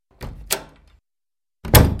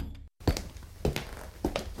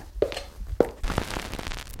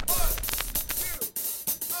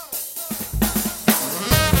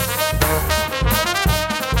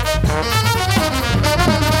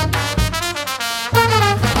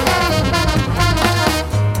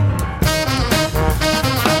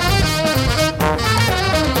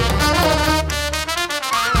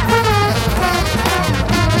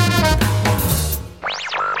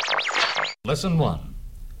Lesson 1.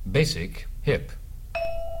 Basic Hip.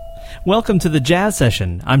 Welcome to the Jazz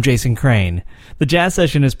Session. I'm Jason Crane. The Jazz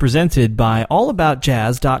Session is presented by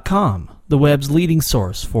allaboutjazz.com, the web's leading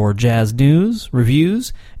source for jazz news,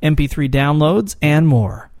 reviews, MP3 downloads, and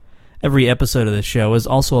more. Every episode of the show is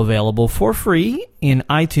also available for free in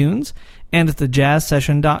iTunes and at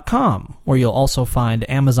thejazzsession.com, where you'll also find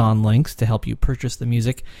Amazon links to help you purchase the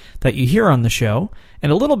music that you hear on the show,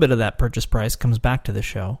 and a little bit of that purchase price comes back to the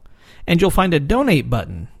show. And you'll find a donate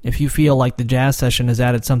button. If you feel like the Jazz Session has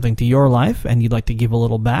added something to your life and you'd like to give a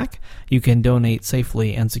little back, you can donate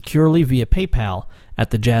safely and securely via PayPal at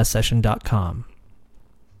thejazzsession.com.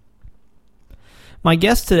 My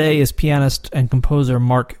guest today is pianist and composer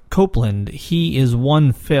Marc Copland. He is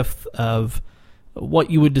 1/5 of what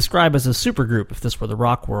you would describe as a supergroup if this were the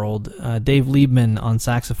rock world. Dave Liebman on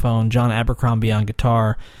saxophone, John Abercrombie on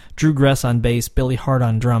guitar, Drew Gress on bass, Billy Hart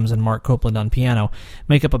on drums, and Marc Copland on piano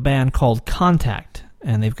make up a band called Contact,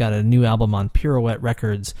 and they've got a new album on Pirouette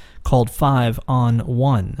Records called 5 on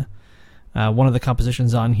 1. One of the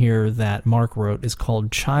compositions on here that Marc wrote is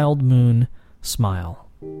called Child Moon Smile.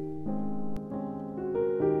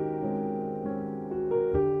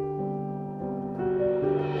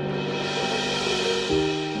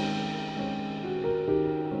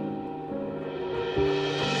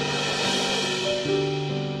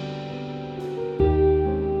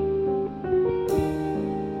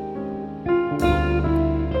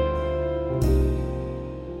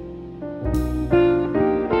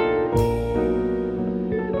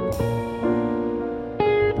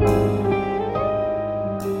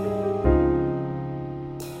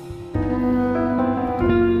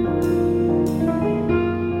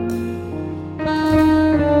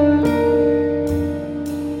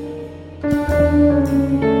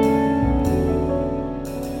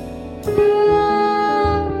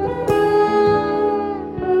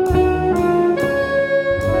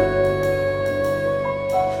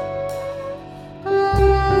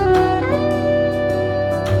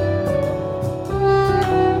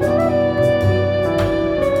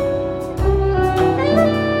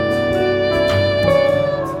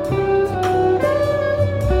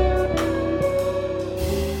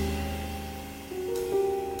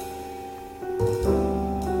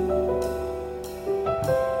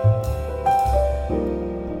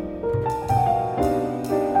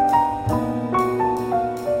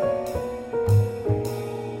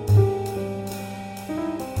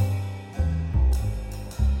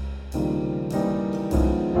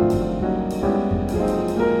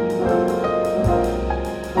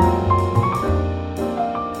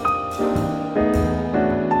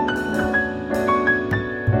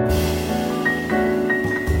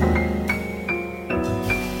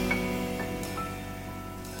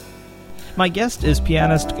 My guest is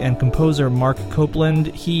pianist and composer Marc Copland.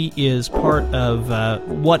 He is part of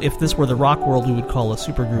what, if this were the rock world, we would call a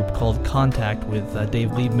supergroup called Contact, with Dave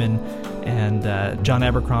Liebman and John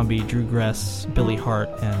Abercrombie, Drew Gress, Billy Hart,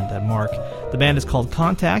 and Marc. The band is called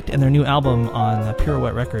Contact, and their new album on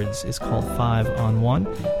Pirouette Records is called 5 on 1.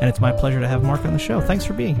 And it's my pleasure to have Marc on the show. Thanks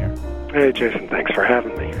for being here. Hey, Jason. Thanks for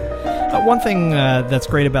having me. One thing that's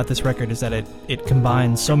great about this record is that it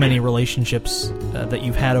combines so many relationships that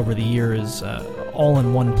you've had over the years all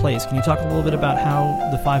in one place. Can you talk a little bit about how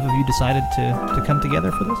the five of you decided to come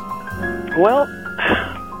together for this? Well,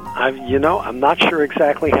 I'm not sure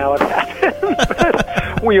exactly how it happened,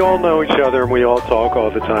 but we all know each other and we all talk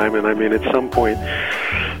all the time. And I mean, at some point,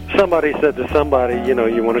 somebody said to somebody,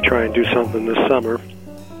 you want to try and do something this summer.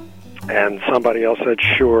 And somebody else said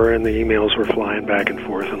sure, and the emails were flying back and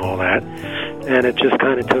forth and all that. And it just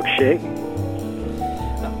kind of took shape.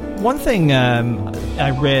 One thing I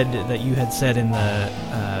read that you had said in the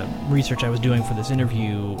research I was doing for this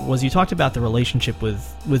interview was you talked about the relationship with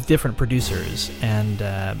different producers. And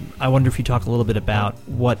I wonder if you talk a little bit about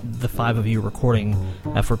what the five of you recording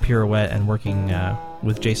for Pirouette and working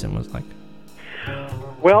with Jason was like.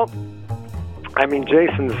 Well, I mean,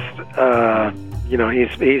 Jason's...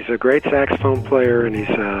 he's a great saxophone player, and he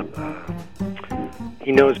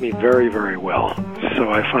knows me very, very well. So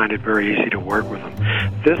I find it very easy to work with him.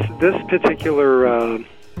 This particular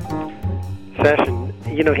session,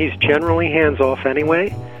 he's generally hands-off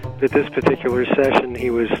anyway, but this particular session, he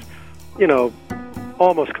was,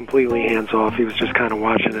 almost completely hands-off. He was just kind of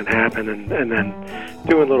watching it happen and then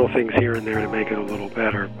doing little things here and there to make it a little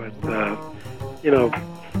better. But,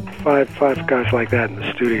 five guys like that in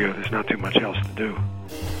the studio, there's not too much else to do.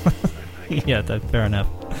 Yeah, fair enough.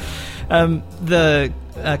 The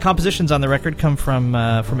compositions on the record come from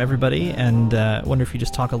everybody, and I wonder if you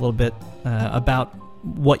just talk a little bit about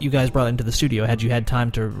what you guys brought into the studio? Had you had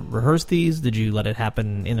time to rehearse these? Did you let it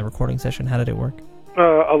happen in the recording session? How did it work?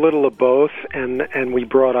 A little of both, and we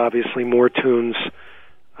brought obviously more tunes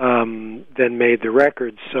than made the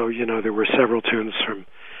record. So there were several tunes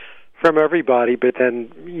from everybody, but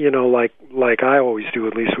then like I always do,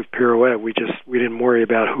 at least with Pirouette, we didn't worry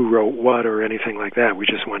about who wrote what or anything like that. We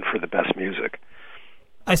just went for the best music.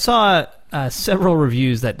 I saw several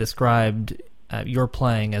reviews that described your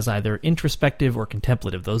playing as either introspective or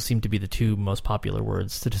contemplative. Those seem to be the two most popular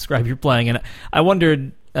words to describe your playing, and I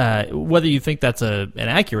wondered whether you think that's an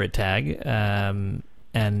accurate tag, and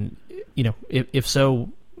if so,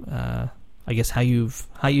 I guess how you've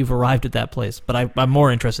arrived at that place. But I'm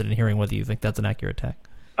more interested in hearing whether you think that's an accurate tag.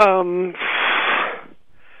 I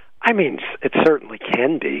mean, it certainly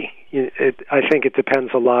can be. I think it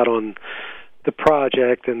depends a lot on the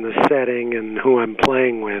project and the setting and who I'm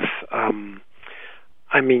playing with.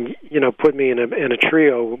 I mean, put me in a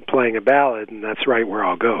trio playing a ballad, and that's right where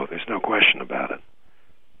I'll go. There's no question about it.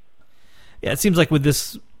 Yeah, it seems like with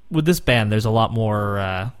this band, there's a lot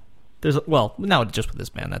more. Not just with this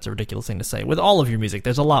band. That's a ridiculous thing to say. With all of your music,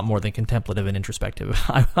 there's a lot more than contemplative and introspective.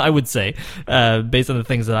 I would say, based on the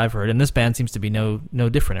things that I've heard, and this band seems to be no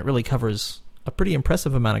different. It really covers a pretty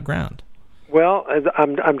impressive amount of ground. Well,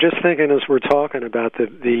 I'm just thinking as we're talking about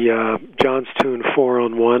the John's tune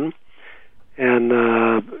 4-on-1, and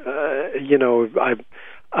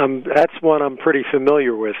that's one I'm pretty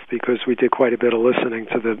familiar with because we did quite a bit of listening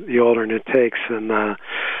to the alternate takes, and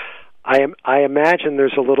I imagine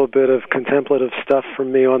there's a little bit of contemplative stuff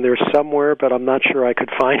from me on there somewhere, but I'm not sure I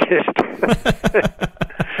could find it.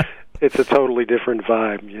 It's a totally different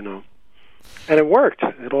vibe, and it worked.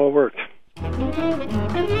 It all worked.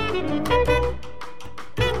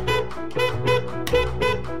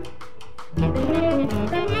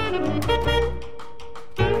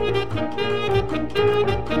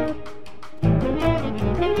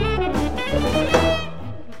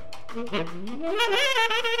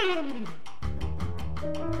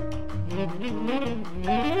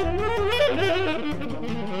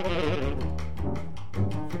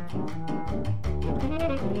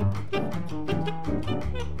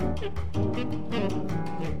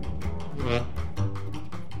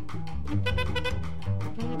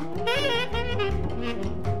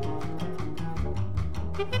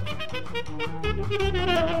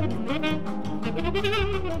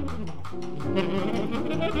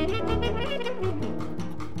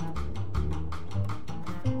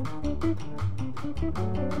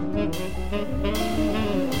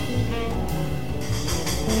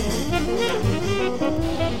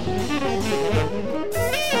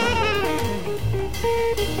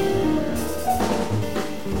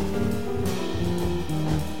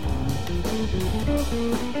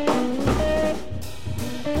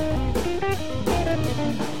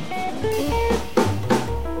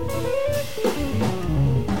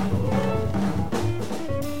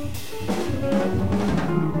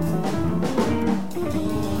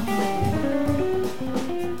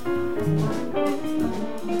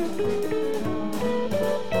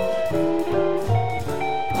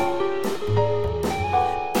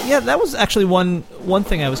 Yeah, that was actually one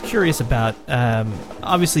thing I was curious about.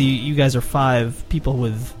 Obviously, you guys are 5 people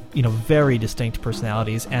with very distinct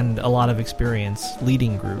personalities and a lot of experience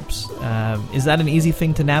leading groups. Is that an easy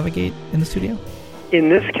thing to navigate in the studio? In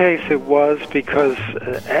this case, it was because,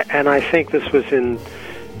 and I think this was in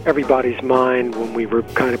everybody's mind when we were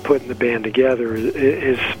kind of putting the band together.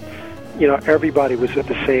 Everybody was of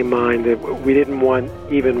the same mind that we didn't want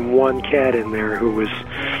even one cat in there who was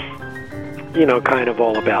kind of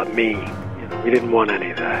all about me. We didn't want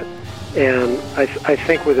any of that. And I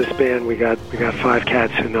think with this band, we got 5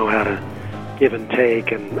 cats who know how to give and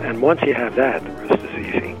take, and once you have that, the rest is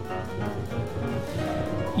easy.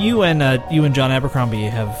 You and John Abercrombie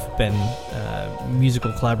have been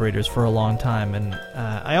musical collaborators for a long time, and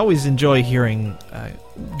I always enjoy hearing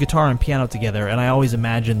guitar and piano together, and I always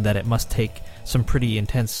imagine that it must take some pretty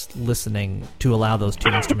intense listening to allow those two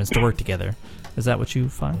instruments to work together. Is that what you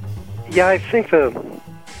find? Yeah, I think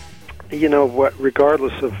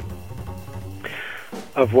regardless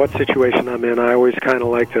of what situation I'm in, I always kind of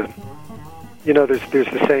like to, there's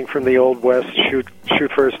the saying from the Old West, shoot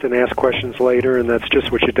first and ask questions later, and that's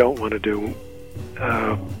just what you don't want to do.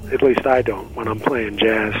 At least I don't when I'm playing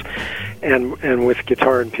jazz. And with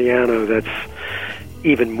guitar and piano, that's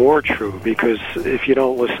even more true, because if you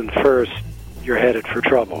don't listen first, you're headed for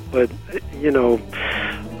trouble. But,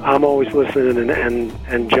 I'm always listening,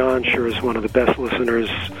 and John sure is one of the best listeners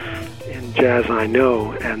in jazz I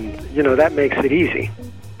know, and, that makes it easy,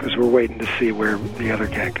 because we're waiting to see where the other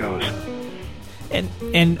cat goes.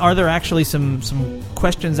 And are there actually some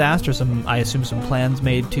questions asked, or I assume some plans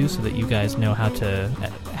made too, so that you guys know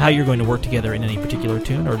how you're going to work together in any particular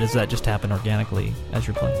tune, or does that just happen organically as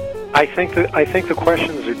you're playing? I think the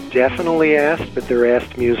questions are definitely asked, but they're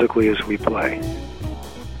asked musically as we play.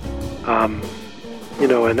 And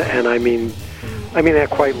I mean that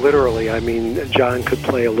quite literally. I mean, John could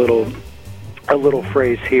play a little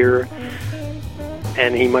phrase here,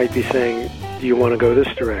 and he might be saying, "Do you want to go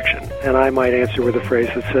this direction?" And I might answer with a phrase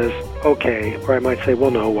that says, "Okay," or I might say,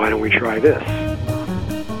 "Well, no, why don't we try this?"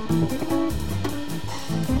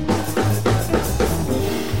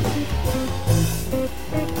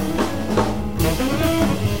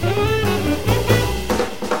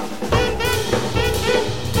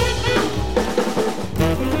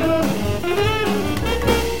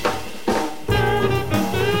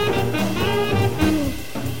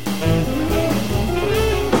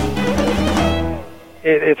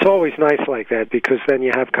 It's always nice like that, because then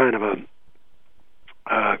you have kind of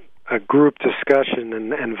a group discussion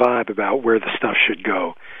and vibe about where the stuff should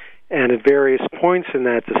go. And at various points in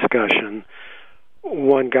that discussion,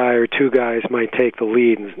 one guy or two guys might take the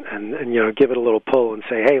lead and give it a little pull and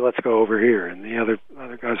say, "Hey, let's go over here." And the other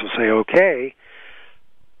guys will say, "Okay,"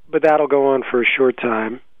 but that'll go on for a short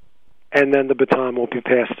time, and then the baton will be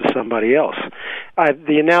passed to somebody else.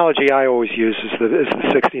 The analogy I always use is the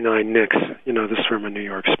 '69 Knicks. This is from a New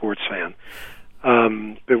York sports fan.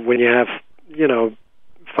 But when you have,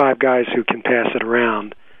 5 guys who can pass it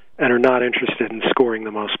around and are not interested in scoring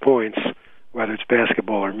the most points, whether it's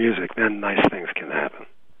basketball or music, then nice things can happen.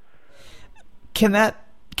 Can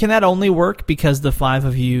that only work because the 5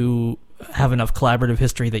 of you have enough collaborative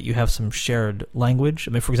history that you have some shared language?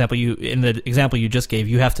 I mean, for example, in the example you just gave,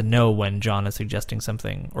 you have to know when John is suggesting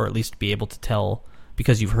something, or at least be able to tell,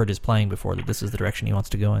 because you've heard his playing before, that this is the direction he wants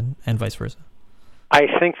to go in, and vice versa. I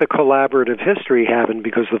think the collaborative history happened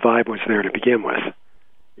because the vibe was there to begin with.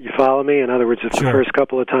 You follow me? In other words, if Sure. The first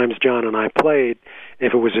couple of times John and I played,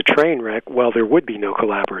 if it was a train wreck, well, there would be no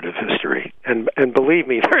collaborative history. And believe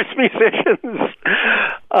me, there's musicians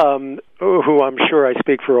who I'm sure I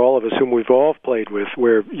speak for all of us, whom we've all played with,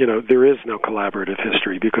 where there is no collaborative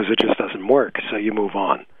history because it just doesn't work. So you move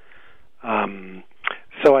on.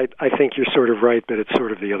 So I think you're sort of right, but it's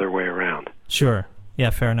sort of the other way around. Sure. Yeah,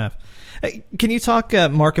 fair enough. Can you talk,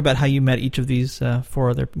 Mark, about how you met each of these 4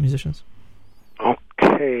 other musicians?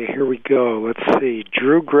 Okay, here we go. Let's see.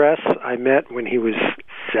 Drew Gress I met when he was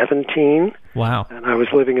 17. Wow. And I was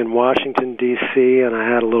living in Washington, D.C., and I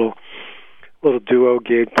had a little duo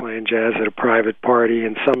gig playing jazz at a private party,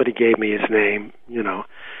 and somebody gave me his name,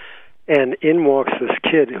 And in walks this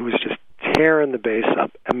kid who was just tearing the bass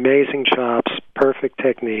up. Amazing chops, perfect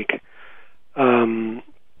technique.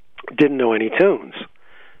 Didn't know any tunes.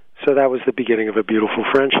 So that was the beginning of a beautiful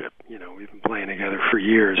friendship. We've been playing together for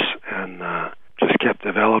years, and just kept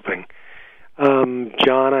developing.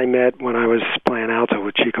 John I met when I was playing alto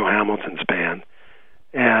with Chico Hamilton's band.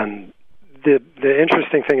 And the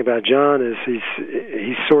interesting thing about John is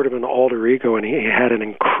he's sort of an alter ego, and he had an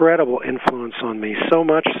incredible influence on me, so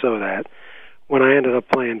much so that when I ended up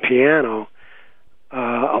playing piano,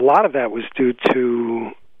 a lot of that was due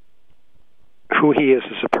to who he is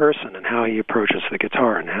as a person and how he approaches the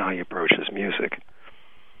guitar and how he approaches music.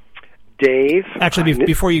 Dave. Actually,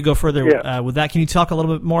 before you go further with that, can you talk a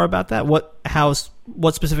little bit more about that? What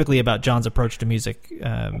specifically about John's approach to music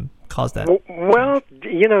caused that? Well,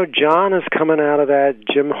 John is coming out of that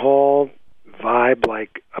Jim Hall vibe,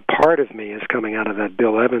 like a part of me is coming out of that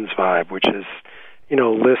Bill Evans vibe, which is,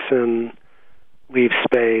 listen, leave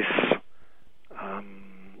space,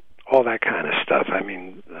 all that kind of stuff. I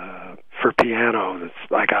mean, for piano,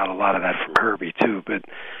 I got a lot of that from Herbie too,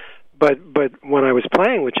 But when I was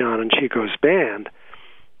playing with John and Chico's band,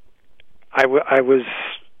 I was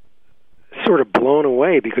sort of blown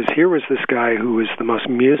away, because here was this guy who was the most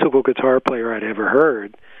musical guitar player I'd ever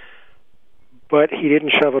heard, but he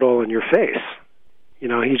didn't shove it all in your face.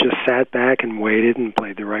 He just sat back and waited and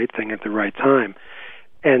played the right thing at the right time.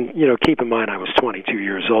 And, keep in mind I was 22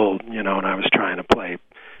 years old, and I was trying to play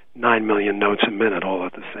 9 million notes a minute all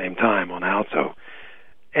at the same time on alto.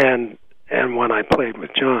 And when I played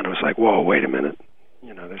with John, it was like, whoa, wait a minute.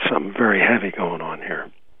 There's something very heavy going on here.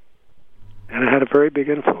 And it had a very big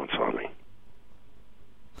influence on me.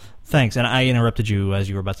 Thanks. And I interrupted you as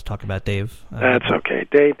you were about to talk about Dave. That's okay.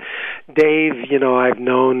 Dave, I've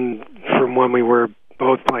known from when we were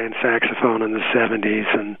both playing saxophone in the 70s.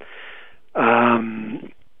 And,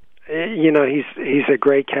 he's a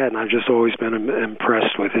great cat, and I've just always been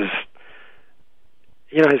impressed with his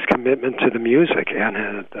commitment to the music and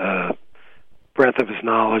his breadth of his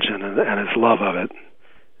knowledge and his love of it.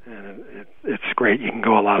 and it's great. You can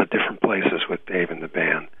go a lot of different places with Dave and the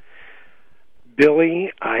band.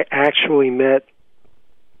 Billy, I actually met,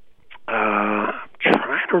 I'm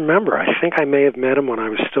trying to remember, I think I may have met him when I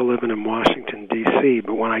was still living in Washington, D.C.,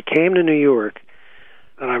 but when I came to New York,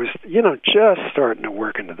 and I was, just starting to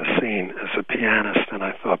work into the scene as a pianist, and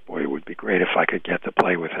I thought, boy, it would be great if I could get to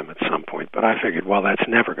play with him at some point, but I figured, well, that's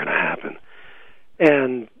never going to happen.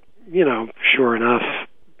 And, sure enough,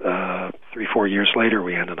 3-4 years later,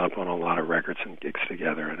 we ended up on a lot of records and gigs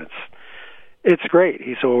together, and it's great.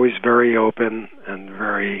 He's always very open and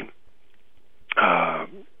very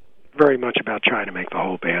much about trying to make the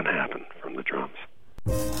whole band happen from the drums.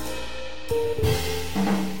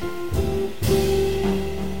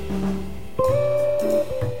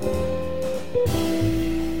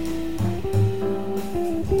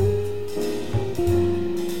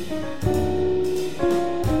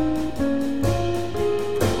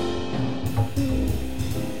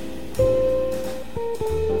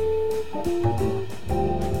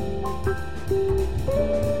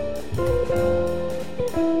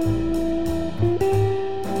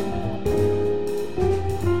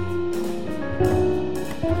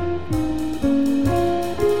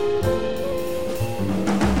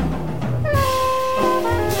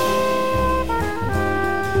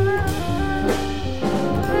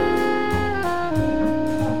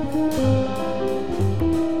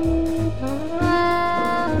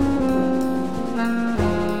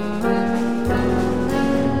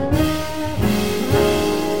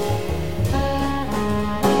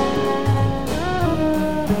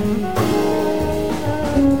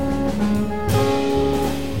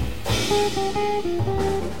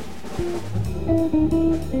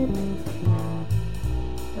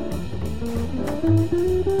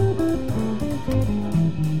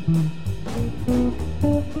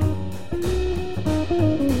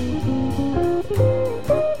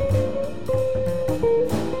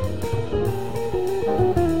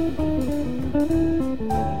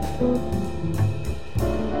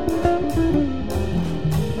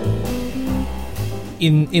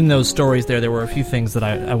 In those stories there were a few things that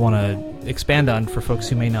I want to expand on for folks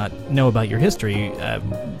who may not know about your history.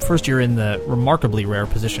 First, you're in the remarkably rare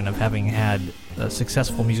position of having had a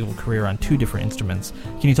successful musical career on 2 different instruments.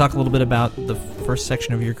 Can you talk a little bit about the first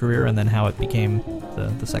section of your career and then how it became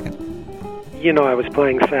the second? I was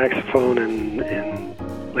playing saxophone in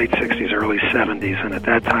late 60s, early 70s, and at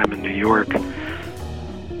that time in New York,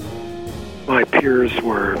 my peers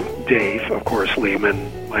were Dave, of course,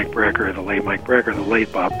 Liebman, Mike Brecker, the late Mike Brecker, the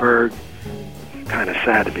late Bob Berg. Kind of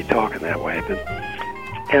sad to be talking that way, but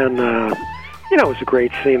it was a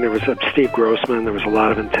great scene. There was Steve Grossman. There was a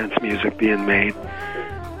lot of intense music being made.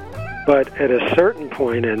 But at a certain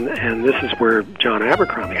point, and this is where John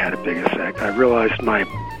Abercrombie had a big effect, I realized my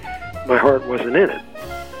heart wasn't in it,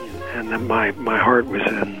 and that my heart was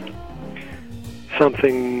in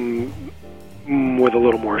something with a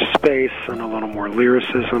little more space and a little more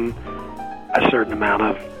lyricism, a certain amount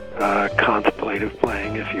of contemplative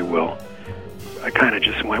playing, if you will. I kind of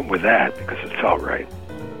just went with that because it felt right.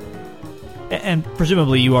 And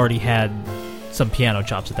presumably you already had some piano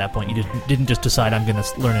chops at that point. You didn't just decide I'm going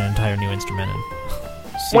to learn an entire new instrument and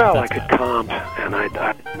see well, what that's I could about. comp, and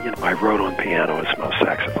I wrote on piano as most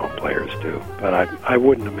saxophone players do, but I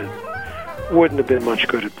wouldn't have been much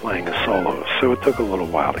good at playing a solo, so it took a little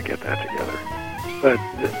while to get that together. But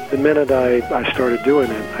the minute I started doing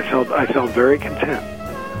it, I felt very content.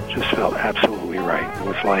 It just felt absolutely right. It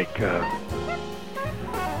was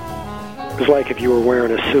like if you were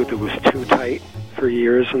wearing a suit that was too tight for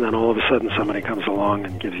years, and then all of a sudden somebody comes along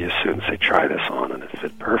and gives you a suit and say, "Try this on," and it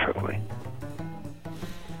fit perfectly.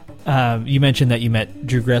 You mentioned that you met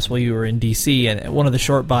Drew Gress while you were in D.C., and one of the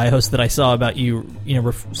short bios that I saw about you,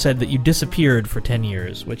 said that you disappeared for 10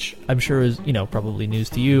 years, which I'm sure is, probably news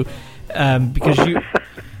to you, because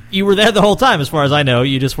you were there the whole time, as far as I know.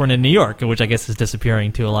 You just weren't in New York, which I guess is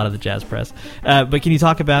disappearing to a lot of the jazz press. But can you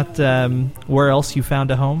talk about where else you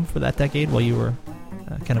found a home for that decade while you were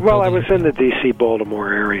kind of... Well, I was in the D.C.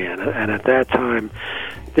 Baltimore area, and at that time,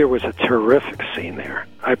 there was a terrific scene there.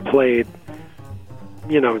 I played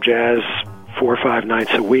jazz 4 or 5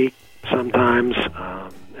 nights a week sometimes,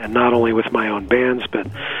 and not only with my own bands, but,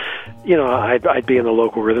 I'd be in the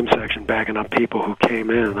local rhythm section backing up people who came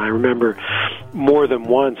in. And I remember more than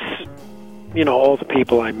once, all the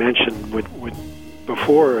people I mentioned would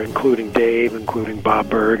before, including Dave, including Bob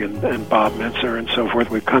Berg and Bob Mintzer and so forth,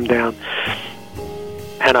 would come down,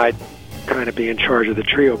 and I'd kind of be in charge of the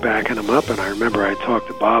trio backing them up. And I remember I talked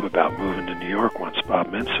to Bob about moving to New York once,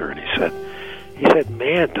 Bob Mintzer, and he said,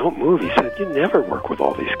 "Man, don't move." He said, "You'd never work with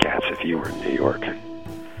all these cats if you were in New York."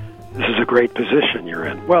 this is a great position you're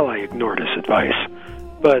in. Well, I ignored his advice.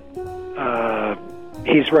 But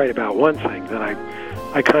he's right about one thing, that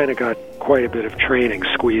I kind of got quite a bit of training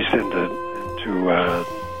squeezed into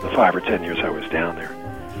the 5 or 10 years I was down there.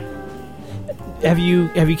 Have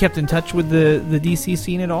you kept in touch with the DC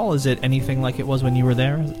scene at all? Is it anything like it was when you were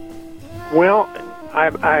there? Well,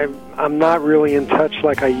 I'm not really in touch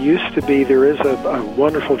like I used to be. There is a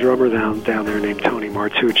wonderful drummer down there named Tony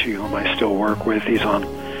Martucci, whom I still work with. He's on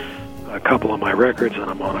a couple of my records, and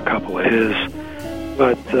I'm on a couple of his.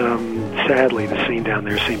 But sadly, the scene down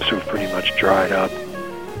there seems to have pretty much dried up.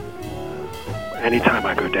 Anytime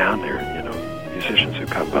I go down there, musicians who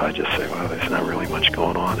come by just say, "Well, there's not really much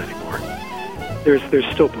going on anymore." There's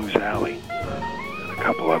still Blues Alley and a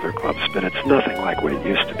couple other clubs, but it's nothing like what it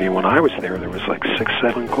used to be. When I was there was like 6,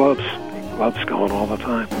 7 clubs going all the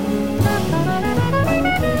time.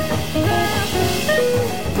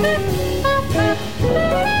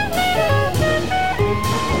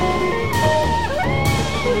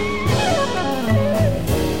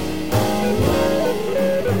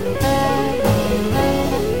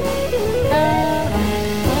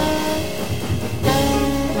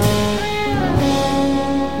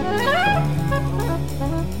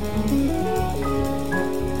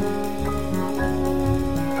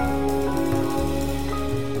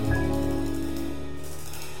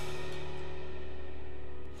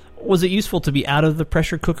 Was it useful to be out of the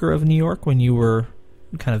pressure cooker of New York when you were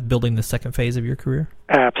kind of building the second phase of your career?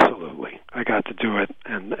 Absolutely. I got to do it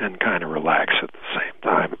and kind of relax at the same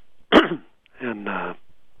time. And I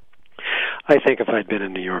think if I'd been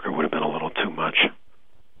in New York, it would have been a little too much.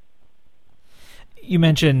 You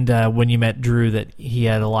mentioned when you met Drew that he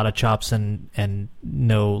had a lot of chops and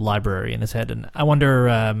no library in his head. And I wonder,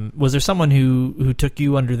 was there someone who took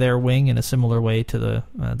you under their wing in a similar way to the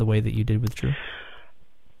way that you did with Drew?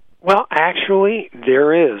 Well, actually,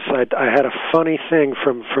 there is. I had a funny thing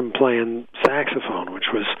from playing saxophone,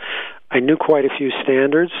 which was I knew quite a few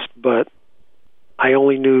standards, but I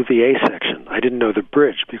only knew the A section. I didn't know the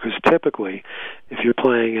bridge, because typically, if you're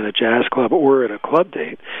playing in a jazz club or at a club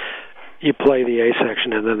date, you play the A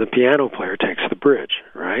section and then the piano player takes the bridge,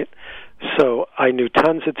 right? So I knew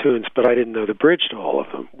tons of tunes, but I didn't know the bridge to all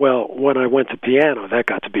of them. Well, when I went to piano, that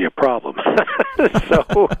got to be a problem.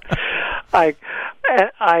 So I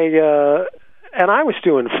was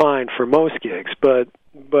doing fine for most gigs, but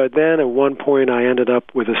then at one point I ended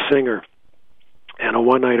up with a singer and a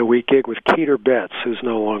one-night-a-week gig with Keeter Betts, who's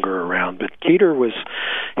no longer around. But Keeter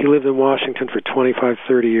he lived in Washington for 25,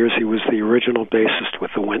 30 years. He was the original bassist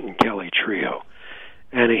with the Wynton Kelly Trio.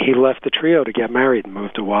 And he left the trio to get married and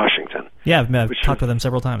moved to Washington. Yeah, I've talked with him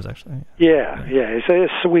several times, actually. Yeah, he's a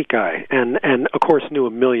sweet guy, and of course knew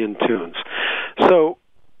a million tunes. So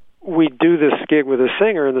we'd do this gig with a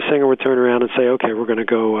singer, and the singer would turn around and say, "Okay, we're going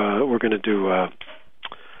to do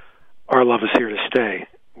Our Love Is Here to Stay,"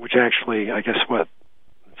 which actually, I guess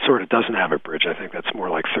sort of doesn't have a bridge. I think that's more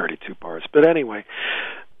like 32 bars. But anyway,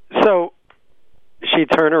 so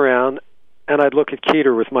she'd turn around, and I'd look at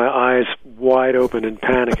Keeter with my eyes wide open in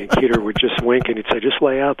panic, and Keeter would just wink, and he'd say, "Just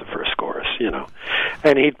lay out the first chorus,"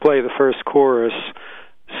 And he'd play the first chorus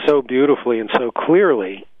so beautifully and so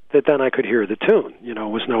clearly that then I could hear the tune, it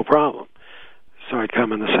was no problem. So I'd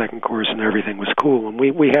come in the second chorus, and everything was cool. And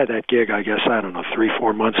we had that gig, I guess,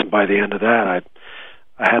 3-4 months, and by the end of that,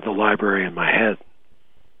 I had the library in my head.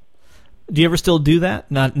 Do you ever still do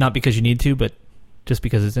that? Not because you need to, but just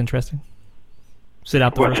because it's interesting? Sit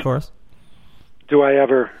out the first chorus? Do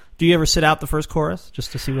you ever sit out the first chorus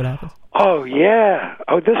just to see what happens? Oh yeah.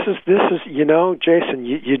 Oh, this is Jason.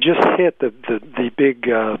 You just hit the big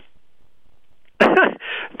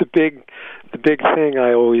the big thing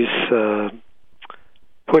I always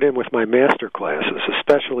put in with my master classes,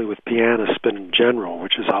 especially with pianists, but in general,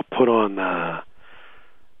 which is I'll put on I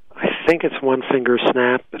think it's One Finger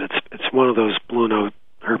Snap, but it's one of those Blue Note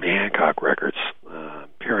Herbie Hancock records.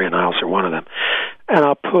 Perry and Isles are one of them. And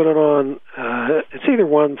I'll put it on, it's either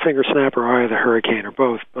One Finger Snap or Eye of the Hurricane or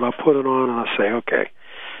both, but I'll put it on and I'll say, okay,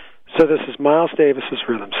 so this is Miles Davis's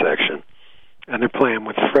rhythm section, and they're playing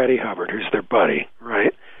with Freddie Hubbard, who's their buddy,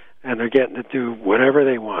 right? And they're getting to do whatever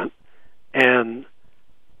they want. And,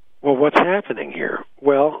 well, what's happening here?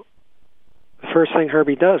 Well, the first thing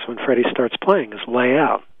Herbie does when Freddie starts playing is lay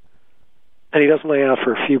out. And he doesn't lay out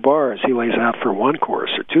for a few bars. He lays out for one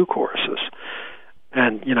chorus or two choruses.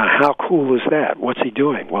 And, how cool is that? What's he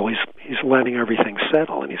doing? Well, he's letting everything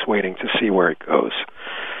settle, and he's waiting to see where it goes.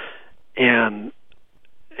 And,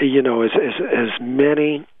 as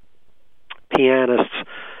many pianists,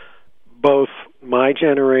 both my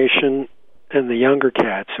generation and the younger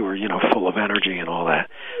cats who are, full of energy and all that,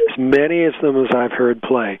 as many of them as I've heard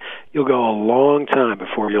play, you'll go a long time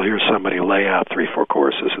before you'll hear somebody lay out 3-4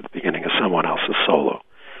 choruses at the beginning of someone else's solo.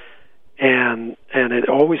 And it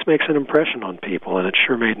always makes an impression on people, and it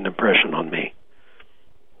sure made an impression on me.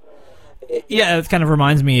 Yeah, it kind of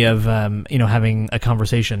reminds me of having a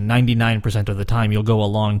conversation. 99% of the time, you'll go a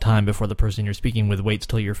long time before the person you're speaking with waits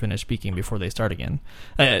till you're finished speaking before they start again.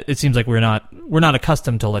 It seems like we're not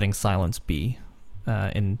accustomed to letting silence be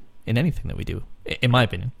in anything that we do, in my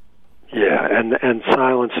opinion. Yeah, and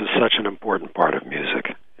silence is such an important part of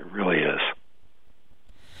music. It really is.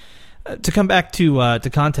 To come back to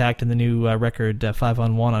Contact and the new record 5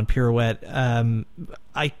 on 1 on Pirouette,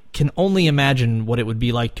 I can only imagine what it would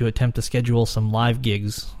be like to attempt to schedule some live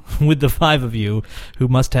gigs with the 5 of you, who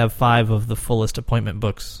must have 5 of the fullest appointment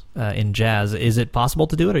books in jazz. Is it possible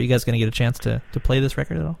to do it? Are you guys going to get a chance to play this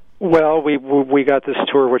record at all? Well, we got this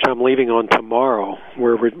tour, which I'm leaving on tomorrow,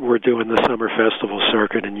 where we're doing the summer festival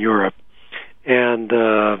circuit in Europe, and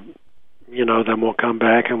then we'll come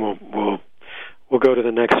back and we'll go to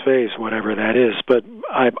the next phase, whatever that is. But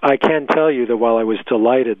I can tell you that while I was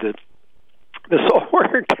delighted that this all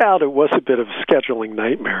worked out, it was a bit of a scheduling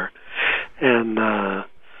nightmare, and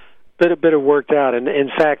bit it worked out. And in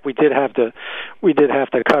fact, we did have to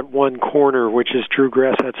cut one corner, which is Drew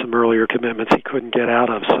Gress had some earlier commitments he couldn't get out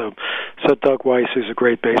of. So Doug Weiss, who's a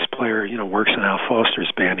great bass player, works in Al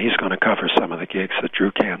Foster's band. He's going to cover some of the gigs that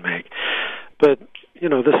Drew can't make. But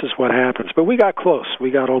this is what happens. But we got close. We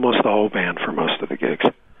got almost the whole band for most of the gigs.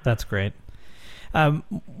 That's great.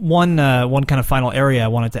 One kind of final area I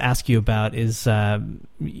wanted to ask you about is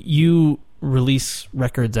you release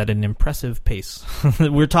records at an impressive pace.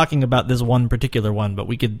 We're talking about this one particular one, but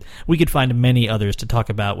we could find many others to talk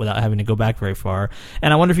about without having to go back very far.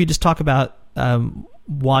 And I wonder if you just talk about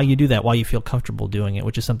why you do that, why you feel comfortable doing it,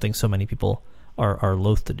 which is something so many people are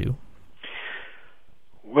loath to do.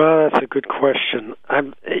 Well, that's a good question. I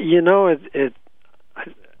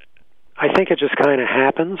think it just kind of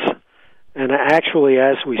happens. And actually,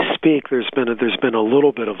 as we speak, there's been a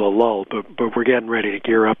little bit of a lull, but we're getting ready to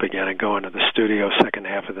gear up again and go into the studio second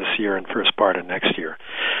half of this year and first part of next year,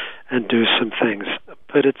 and do some things.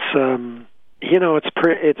 But it's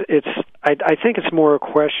I think it's more a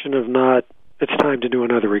question of not it's time to do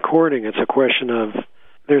another recording. It's a question of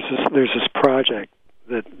there's this project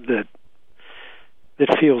that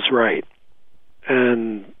feels right,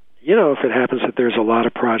 and if it happens that there's a lot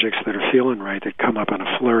of projects that are feeling right that come up in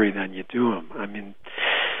a flurry, then you do them. I mean,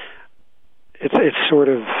 it's sort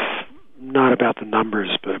of not about the numbers,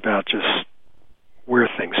 but about just where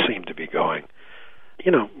things seem to be going.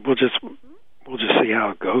 We'll just see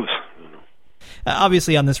how it goes.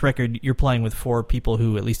 Obviously, on this record, you're playing with 4 people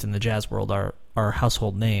who, at least in the jazz world, are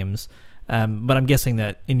household names. But I'm guessing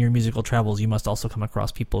that in your musical travels, you must also come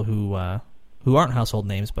across people who aren't household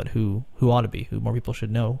names, but who ought to be, who more people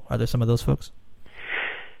should know. Are there some of those folks?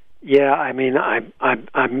 Yeah, I mean,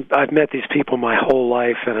 I've met these people my whole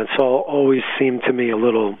life, and it's always seemed to me a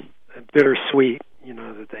little bittersweet,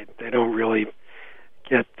 that they don't really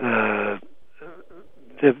get the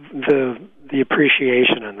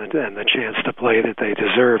appreciation and the chance to play that they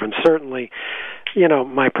deserve. And certainly,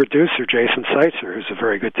 my producer, Jason Seitzer, who's a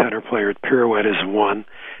very good tenor player at Pirouette, is one,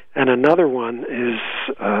 and another one is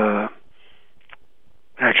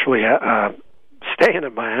actually staying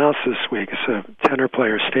at my house this week. Is a tenor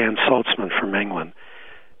player, Stan Saltzman from England,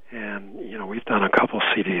 and we've done a couple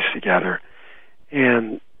CDs together.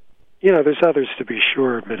 And there's others to be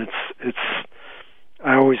sure, but it's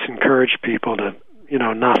I always encourage people to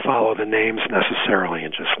not follow the names necessarily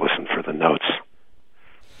and just listen for the notes.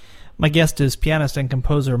 My guest is pianist and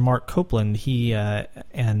composer Marc Copland. He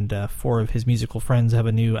and 4 of his musical friends have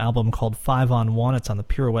a new album called 5 on 1. It's on the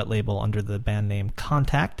Pirouette label under the band name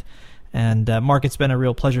Contact. And Marc, it's been a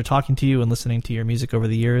real pleasure talking to you and listening to your music over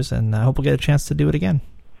the years, and I hope we'll get a chance to do it again.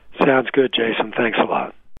 Sounds good, Jason. Thanks a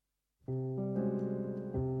lot.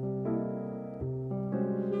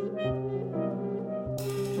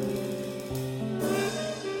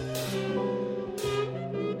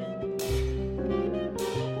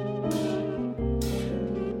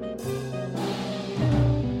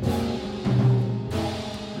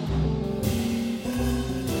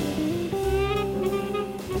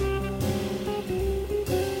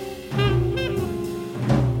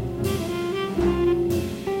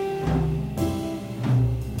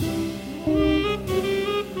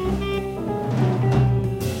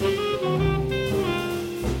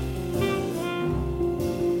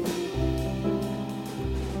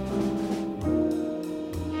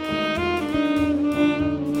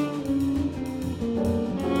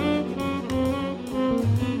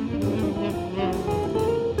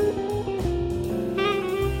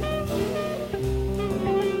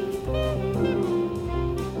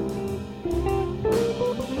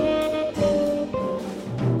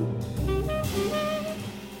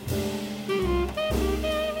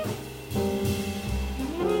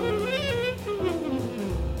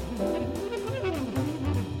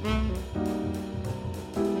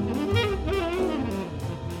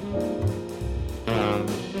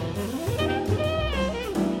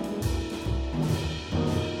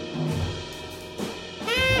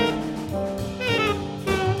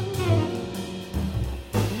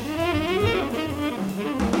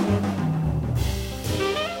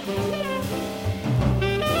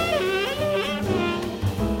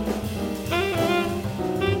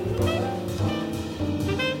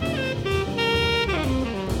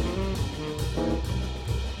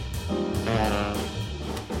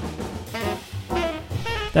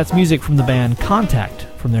 That's music from the band Contact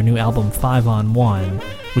from their new album 5 on 1,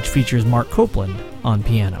 which features Marc Copland on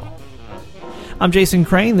piano. I'm Jason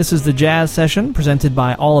Crane. This is the Jazz Session, presented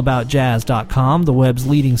by AllAboutJazz.com, the web's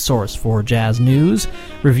leading source for jazz news,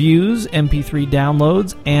 reviews, MP3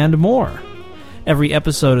 downloads, and more. Every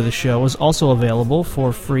episode of the show is also available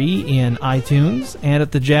for free in iTunes and at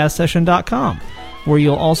thejazzsession.com, where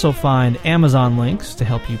you'll also find Amazon links to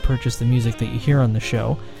help you purchase the music that you hear on the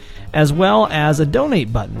show, as well as a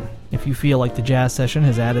donate button if you feel like the Jazz Session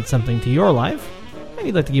has added something to your life and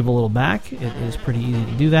you'd like to give a little back. It is pretty easy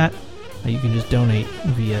to do that. You can just donate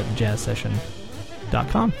via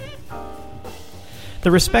thejazzsession.com.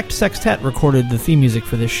 The Respect Sextet recorded the theme music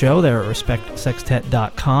for this show. They're at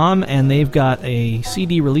respectsextet.com, and they've got a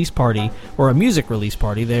CD release party, or a music release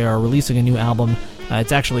party. They are releasing a new album.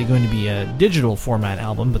 It's actually going to be a digital format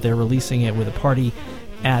album, but they're releasing it with a party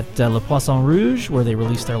at Le Poisson Rouge, where they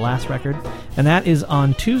released their last record. And that is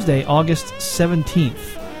on Tuesday, August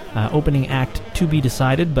 17th. Opening act to be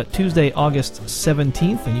decided, but Tuesday, August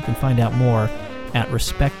 17th, and you can find out more at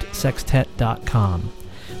respectsextet.com.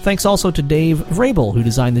 Thanks also to Dave Vrabel, who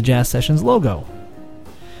designed the Jazz Sessions logo.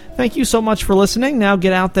 Thank you so much for listening. Now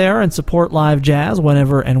get out there and support live jazz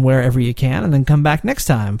whenever and wherever you can, and then come back next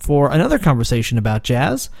time for another conversation about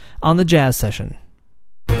jazz on the Jazz Session.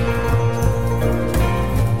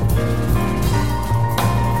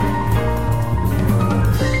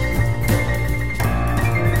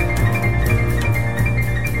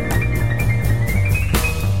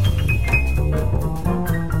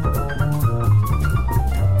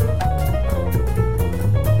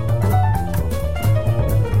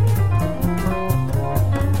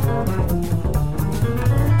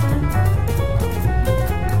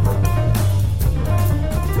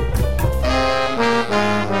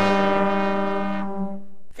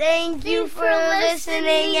 Thank you for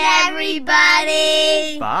listening,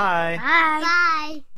 everybody. Bye. Bye. Bye.